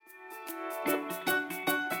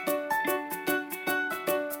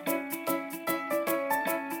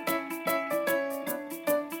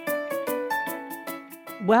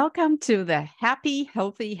Welcome to the Happy,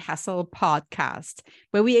 Healthy Hustle podcast,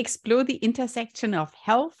 where we explore the intersection of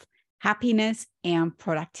health, happiness, and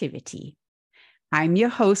productivity. I'm your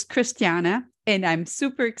host, Christiana, and I'm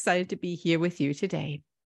super excited to be here with you today.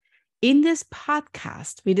 In this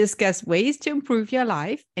podcast, we discuss ways to improve your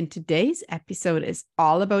life, and today's episode is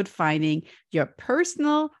all about finding your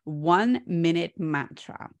personal 1-minute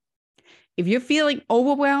mantra. If you're feeling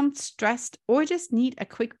overwhelmed, stressed, or just need a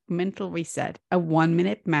quick mental reset, a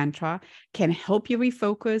 1-minute mantra can help you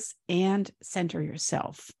refocus and center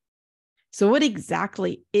yourself. So what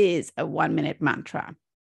exactly is a 1-minute mantra?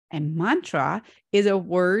 A mantra is a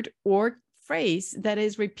word or phrase that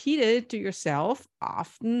is repeated to yourself,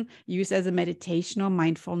 often used as a meditation or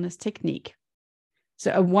mindfulness technique.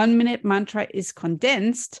 So a 1-minute mantra is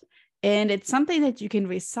condensed, and it's something that you can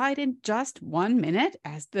recite in just 1 minute,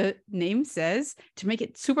 as the name says, to make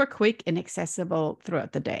it super quick and accessible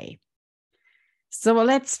throughout the day. So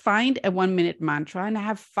let's find a 1-minute mantra, and I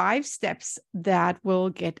have 5 steps that will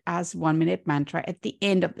get us 1-minute mantra at the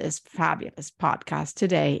end of this fabulous podcast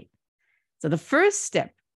today. So the first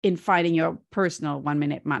step in finding your personal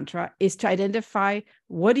 1-minute mantra is to identify,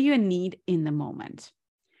 what do you need in the moment?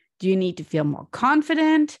 Do you need to feel more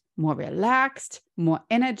confident, more relaxed, more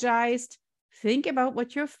energized? Think about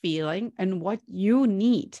what you're feeling and what you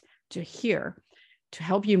need to hear to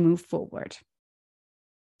help you move forward.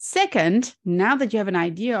 Second, now that you have an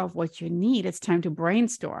idea of what you need, it's time to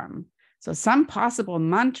brainstorm. So some possible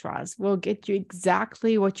mantras will get you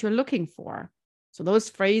exactly what you're looking for. So those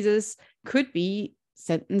phrases could be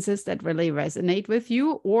sentences that really resonate with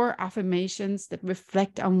you, or affirmations that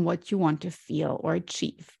reflect on what you want to feel or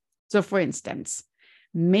achieve. So for instance,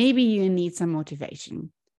 maybe you need some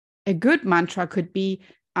motivation. A good mantra could be,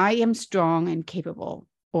 I am strong and capable.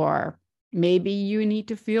 Or maybe you need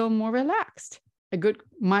to feel more relaxed. A good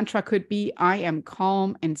mantra could be, I am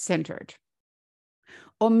calm and centered.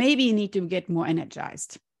 Or maybe you need to get more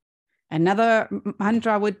energized. Another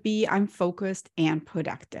mantra would be, I'm focused and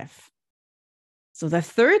productive. So the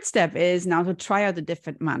third step is now to try out the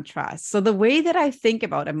different mantras. So the way that I think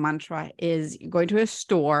about a mantra is going to a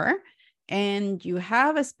store and you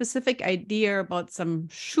have a specific idea about some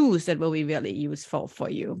shoes that will be really useful for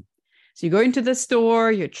you. So you go into the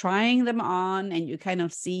store, you're trying them on, and you kind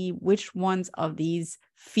of see which ones of these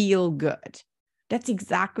feel good. That's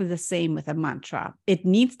exactly the same with a mantra. It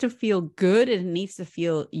needs to feel good and it needs to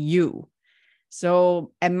feel you.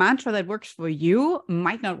 So a mantra that works for you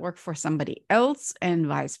might not work for somebody else, and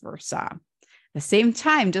vice versa. At the same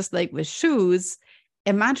time, just like with shoes,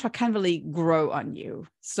 a mantra can really grow on you.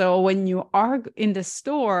 So when you are in the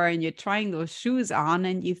store and you're trying those shoes on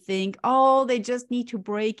and you think, oh, they just need to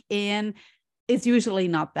break in, it's usually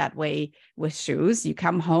not that way with shoes. You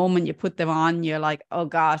come home and you put them on, you're like, oh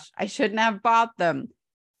gosh, I shouldn't have bought them.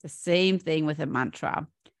 The same thing with a mantra.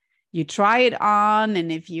 You try it on,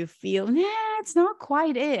 and if you feel, it's not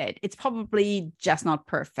quite it, it's probably just not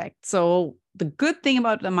perfect. So the good thing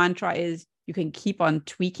about the mantra is you can keep on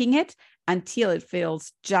tweaking it until it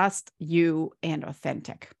feels just you and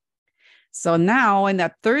authentic. So now in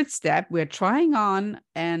that third step, we're trying on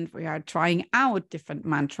and we are trying out different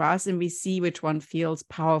mantras, and we see which one feels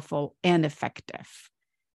powerful and effective.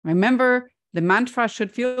 Remember, the mantra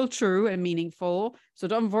should feel true and meaningful. So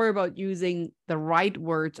don't worry about using the right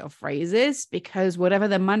words or phrases, because whatever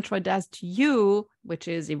the mantra does to you, which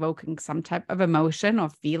is evoking some type of emotion or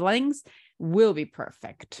feelings, will be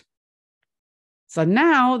perfect. So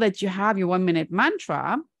now that you have your 1-minute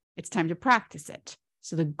mantra, it's time to practice it.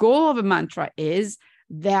 So the goal of a mantra is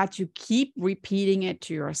that you keep repeating it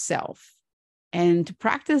to yourself. And to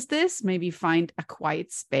practice this, maybe find a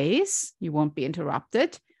quiet space. You won't be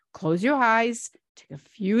interrupted. Close your eyes, take a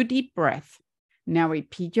few deep breaths. Now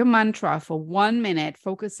repeat your mantra for 1 minute,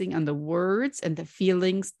 focusing on the words and the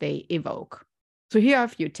feelings they evoke. So here are a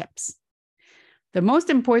few tips. The most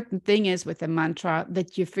important thing is with a mantra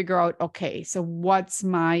that you figure out, okay, so what's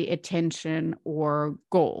my attention or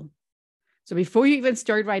goal? So before you even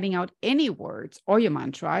start writing out any words or your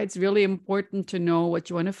mantra, it's really important to know what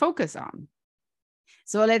you want to focus on.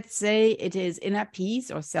 So let's say it is inner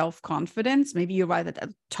peace or self-confidence. Maybe you write it at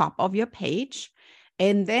the top of your page,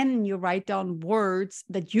 and then you write down words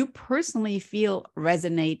that you personally feel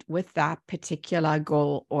resonate with that particular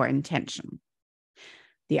goal or intention.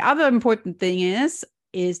 The other important thing is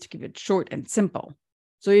to keep it short and simple.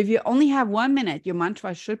 So if you only have 1 minute, your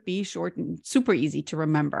mantra should be short and super easy to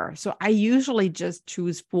remember. So I usually just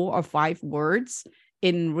choose 4 or 5 words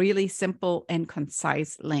in really simple and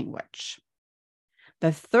concise language.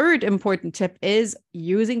 The third important tip is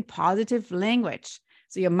using positive language.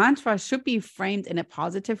 So your mantra should be framed in a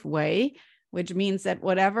positive way, which means that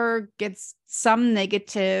whatever gets some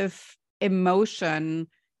negative emotion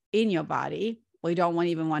in your body, we don't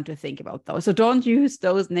even want to think about those. So don't use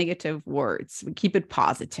those negative words. We keep it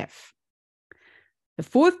positive. The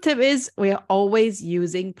fourth tip is we are always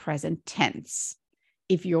using present tense.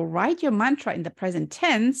 If you write your mantra in the present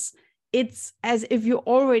tense, it's as if you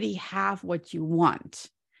already have what you want.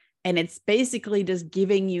 And it's basically just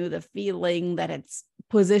giving you the feeling that it's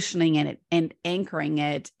positioning it and anchoring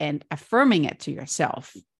it and affirming it to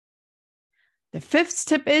yourself. The fifth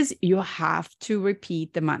tip is you have to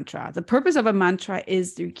repeat the mantra. The purpose of a mantra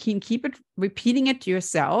is you can keep it repeating it to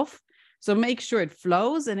yourself. So make sure it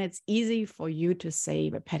flows and it's easy for you to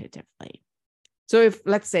say repetitively. So if,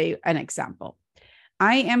 let's say an example,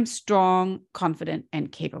 I am strong, confident,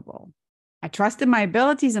 and capable. I trust in my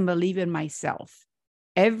abilities and believe in myself.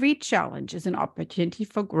 Every challenge is an opportunity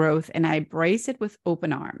for growth, and I embrace it with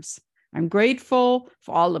open arms. I'm grateful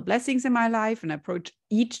for all the blessings in my life and approach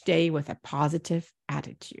each day with a positive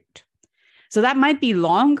attitude. So that might be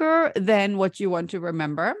longer than what you want to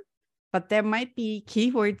remember, but there might be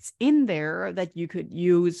keywords in there that you could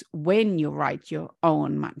use when you write your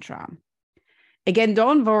own mantra. Again,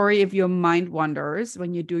 don't worry if your mind wanders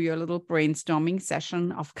when you do your little brainstorming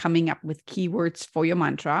session of coming up with keywords for your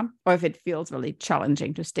mantra, or if it feels really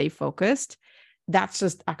challenging to stay focused. That's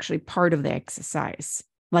just actually part of the exercise.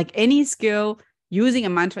 Like any skill, using a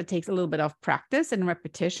mantra takes a little bit of practice and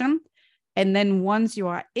repetition. And then once you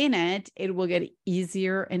are in it, it will get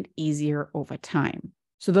easier and easier over time.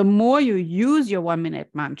 So the more you use your 1-minute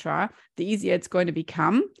mantra, the easier it's going to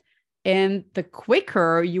become. And the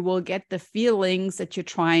quicker you will get the feelings that you're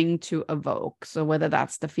trying to evoke. So whether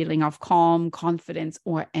that's the feeling of calm, confidence,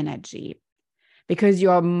 or energy, because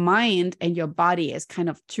your mind and your body is kind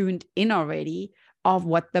of tuned in already of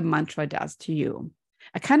what the mantra does to you.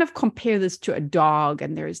 I kind of compare this to a dog.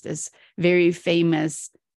 And there's this very famous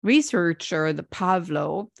researcher, the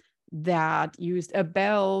Pavlov, that used a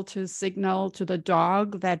bell to signal to the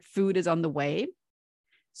dog that food is on the way.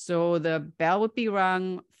 So the bell would be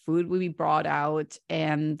rung, food would be brought out,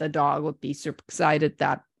 and the dog would be super excited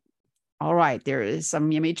that, all right, there is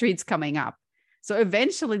some yummy treats coming up. So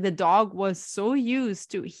eventually the dog was so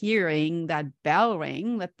used to hearing that bell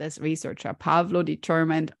ring that this researcher, Pavlov,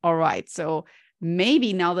 determined, all right, so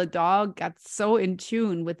maybe now the dog got so in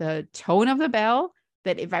tune with the tone of the bell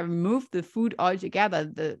that if I remove the food altogether,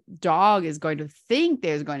 the dog is going to think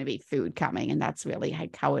there's going to be food coming. And that's really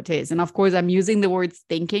how it is. And of course, I'm using the words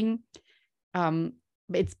thinking.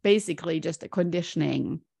 It's basically just a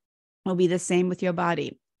conditioning. It'll be the same with your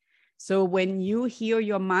body. So when you hear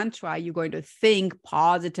your mantra, you're going to think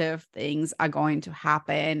positive things are going to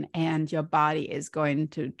happen, and your body is going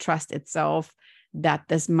to trust itself that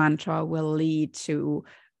this mantra will lead to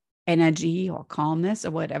energy or calmness or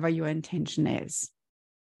whatever your intention is.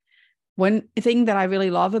 One thing that I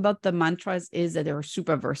really love about the mantras is that they're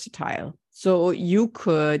super versatile. So you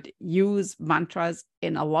could use mantras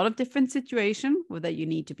in a lot of different situations, whether you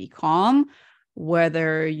need to be calm,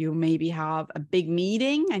 whether you maybe have a big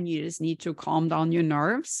meeting and you just need to calm down your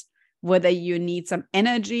nerves, whether you need some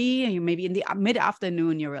energy and you maybe in the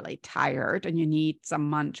mid-afternoon, you're really tired and you need some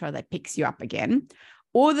mantra that picks you up again,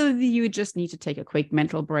 or whether you just need to take a quick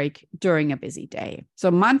mental break during a busy day.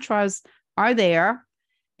 So mantras are there.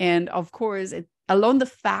 And of course, alone the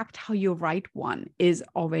fact how you write one is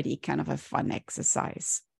already kind of a fun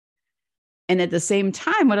exercise. And at the same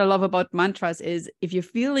time, what I love about mantras is if you're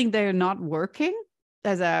feeling they're not working,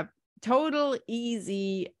 there's a total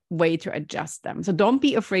easy way to adjust them. So don't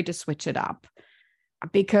be afraid to switch it up,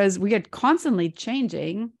 because we are constantly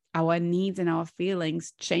changing. Our needs and our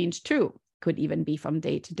feelings change too. Could even be from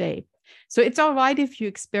day to day. So it's all right if you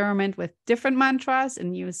experiment with different mantras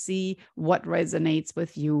and you see what resonates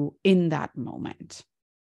with you in that moment.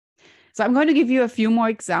 So I'm going to give you a few more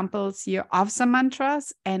examples here of some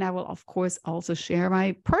mantras, and I will, of course, also share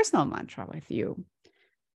my personal mantra with you.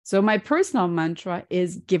 So my personal mantra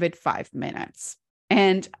is give it 5 minutes.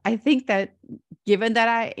 And I think that given that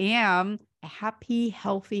I am a happy,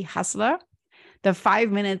 healthy hustler, the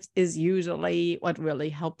 5 minutes is usually what really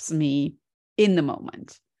helps me in the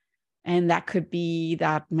moment. And that could be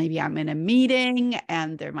that maybe I'm in a meeting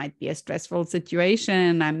and there might be a stressful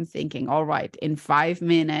situation. I'm thinking, all right, in 5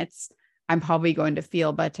 minutes, I'm probably going to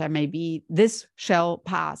feel better. Maybe this shall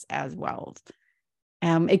pass as well.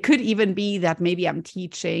 It could even be that maybe I'm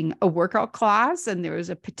teaching a workout class and there is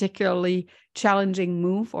a particularly challenging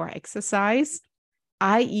move or exercise.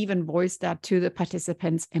 I even voice that to the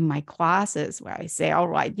participants in my classes where I say, all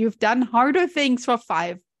right, you've done harder things for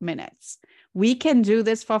 5 minutes. We can do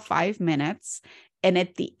this for 5 minutes. And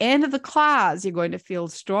at the end of the class, you're going to feel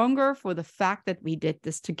stronger for the fact that we did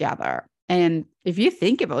this together. And if you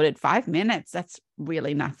think about it, 5 minutes, that's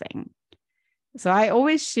really nothing. So I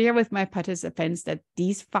always share with my participants that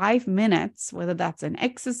these 5 minutes, whether that's an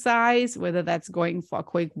exercise, whether that's going for a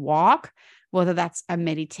quick walk, whether that's a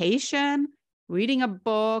meditation, reading a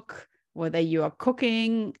book, whether you are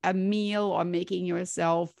cooking a meal or making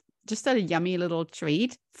yourself just a yummy little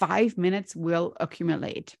treat, 5 minutes will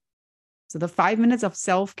accumulate. So the 5 minutes of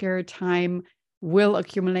self-care time will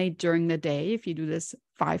accumulate during the day. If you do this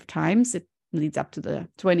 5 times, it leads up to the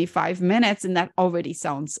 25 minutes, and that already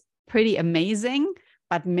sounds pretty amazing,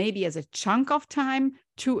 but maybe as a chunk of time,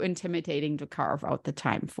 too intimidating to carve out the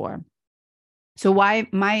time for. So why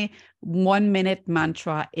my 1 minute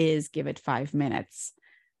mantra is give it 5 minutes.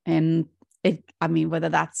 And whether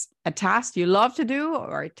that's a task you love to do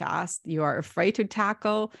or a task you are afraid to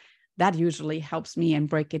tackle, that usually helps me and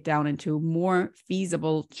break it down into more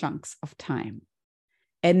feasible chunks of time.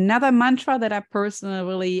 Another mantra that I personally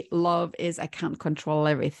really love is I can't control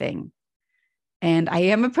everything. And I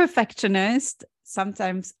am a perfectionist.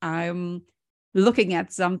 Sometimes I'm looking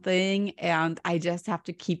at something and I just have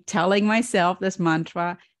to keep telling myself this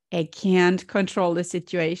mantra. I can't control the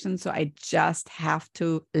situation, so I just have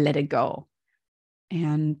to let it go.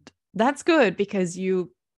 And that's good because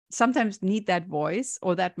you sometimes need that voice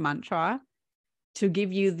or that mantra to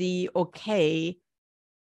give you the okay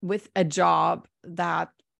with a job that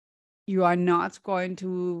you are not going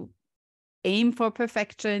to aim for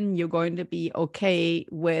perfection. You're going to be okay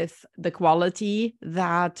with the quality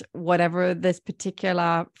that whatever this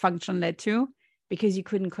particular function led to, because you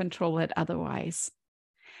couldn't control it otherwise.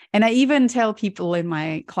 And I even tell people in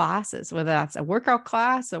my classes, whether that's a workout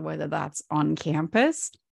class or whether that's on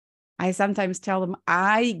campus, I sometimes tell them,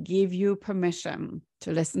 I give you permission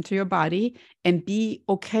to listen to your body and be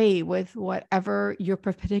okay with whatever your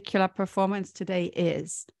particular performance today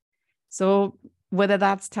is. So whether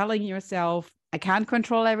that's telling yourself, I can't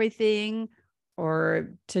control everything, or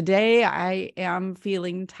today I am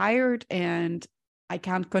feeling tired and I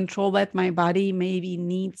can't control that, my body maybe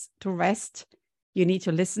needs to rest. You need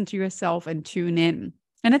to listen to yourself and tune in.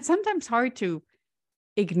 And it's sometimes hard to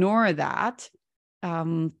ignore that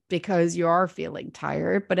because you are feeling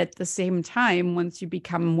tired. But at the same time, once you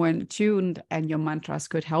become more in tuned, and your mantras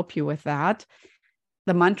could help you with that,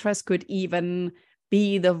 the mantras could even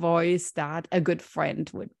be the voice that a good friend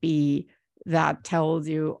would be, that tells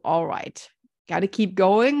you, all right, got to keep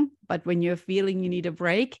going. But when you're feeling you need a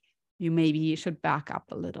break, you maybe should back up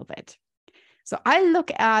a little bit. So I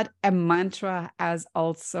look at a mantra as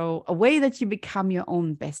also a way that you become your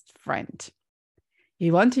own best friend.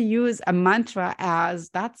 You want to use a mantra as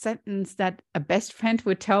that sentence that a best friend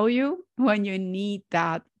would tell you when you need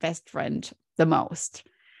that best friend the most.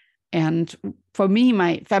 And for me,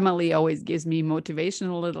 my family always gives me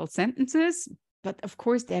motivational little sentences, but of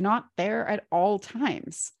course, they're not there at all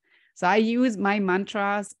times. So I use my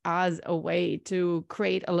mantras as a way to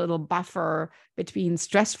create a little buffer between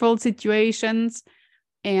stressful situations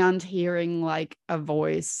and hearing like a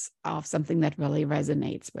voice of something that really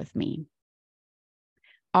resonates with me.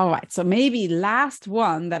 All right, so maybe last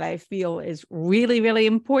one that I feel is really, really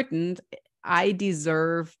important. I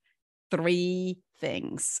deserve 3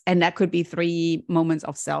 things, and that could be 3 moments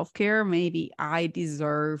of self-care. Maybe I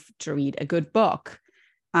deserve to read a good book.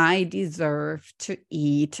 I deserve to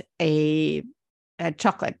eat a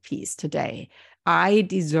chocolate piece today. I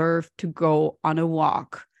deserve to go on a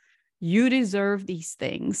walk. You deserve these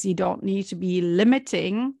things. You don't need to be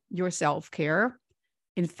limiting your self-care.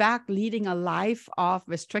 In fact, leading a life of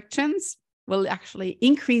restrictions will actually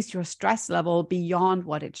increase your stress level beyond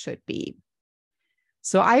what it should be.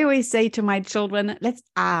 So I always say to my children, let's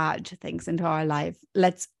add things into our life.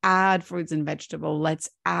 Let's add fruits and vegetables. Let's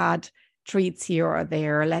add treats here or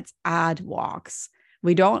there. Let's add walks.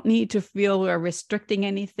 We don't need to feel we're restricting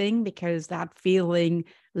anything, because that feeling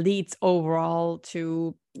leads overall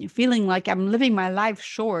to feeling like I'm living my life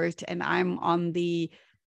short and I'm on the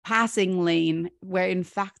passing lane, where in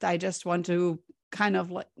fact I just want to kind of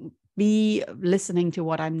like be listening to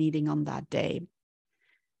what I'm needing on that day.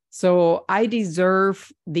 So I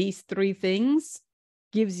deserve these 3 things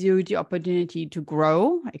gives you the opportunity to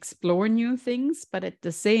grow, explore new things, but at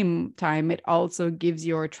the same time, it also gives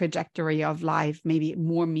your trajectory of life maybe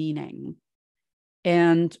more meaning.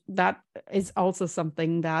 And that is also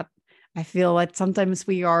something that I feel like sometimes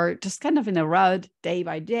we are just kind of in a rut day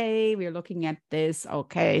by day. We're looking at this.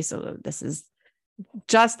 Okay, so this is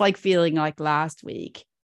just like feeling like last week,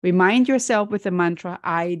 remind yourself with the mantra,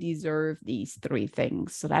 I deserve these 3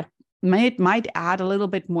 things. So that might add a little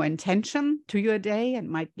bit more intention to your day and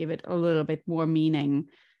might give it a little bit more meaning.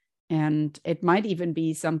 And it might even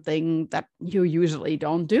be something that you usually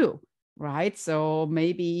don't do, right? So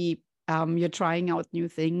maybe you're trying out new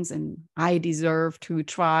things, and I deserve to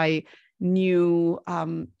try new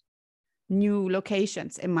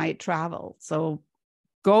locations in my travel. So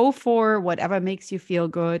go for whatever makes you feel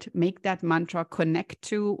good. Make that mantra connect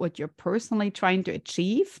to what you're personally trying to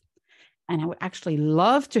achieve. And I would actually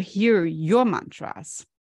love to hear your mantras.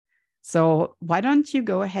 So why don't you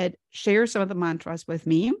go ahead, share some of the mantras with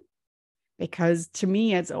me? Because to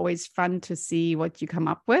me, it's always fun to see what you come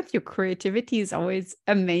up with. Your creativity is always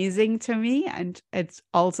amazing to me. And it's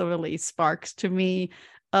also really sparks to me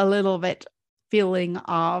a little bit feeling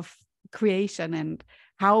of creation and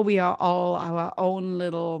how we are all our own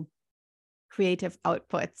little creative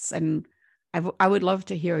outputs. And I would love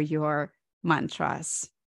to hear your mantras.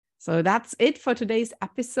 So that's it for today's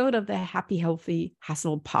episode of the Happy, Healthy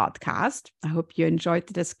Hustle podcast. I hope you enjoyed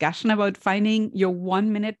the discussion about finding your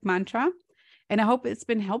 1-minute mantra. And I hope it's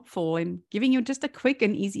been helpful in giving you just a quick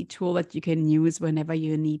and easy tool that you can use whenever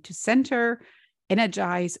you need to center,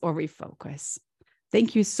 energize, or refocus.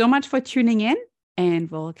 Thank you so much for tuning in, and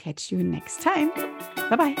we'll catch you next time.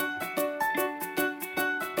 Bye-bye.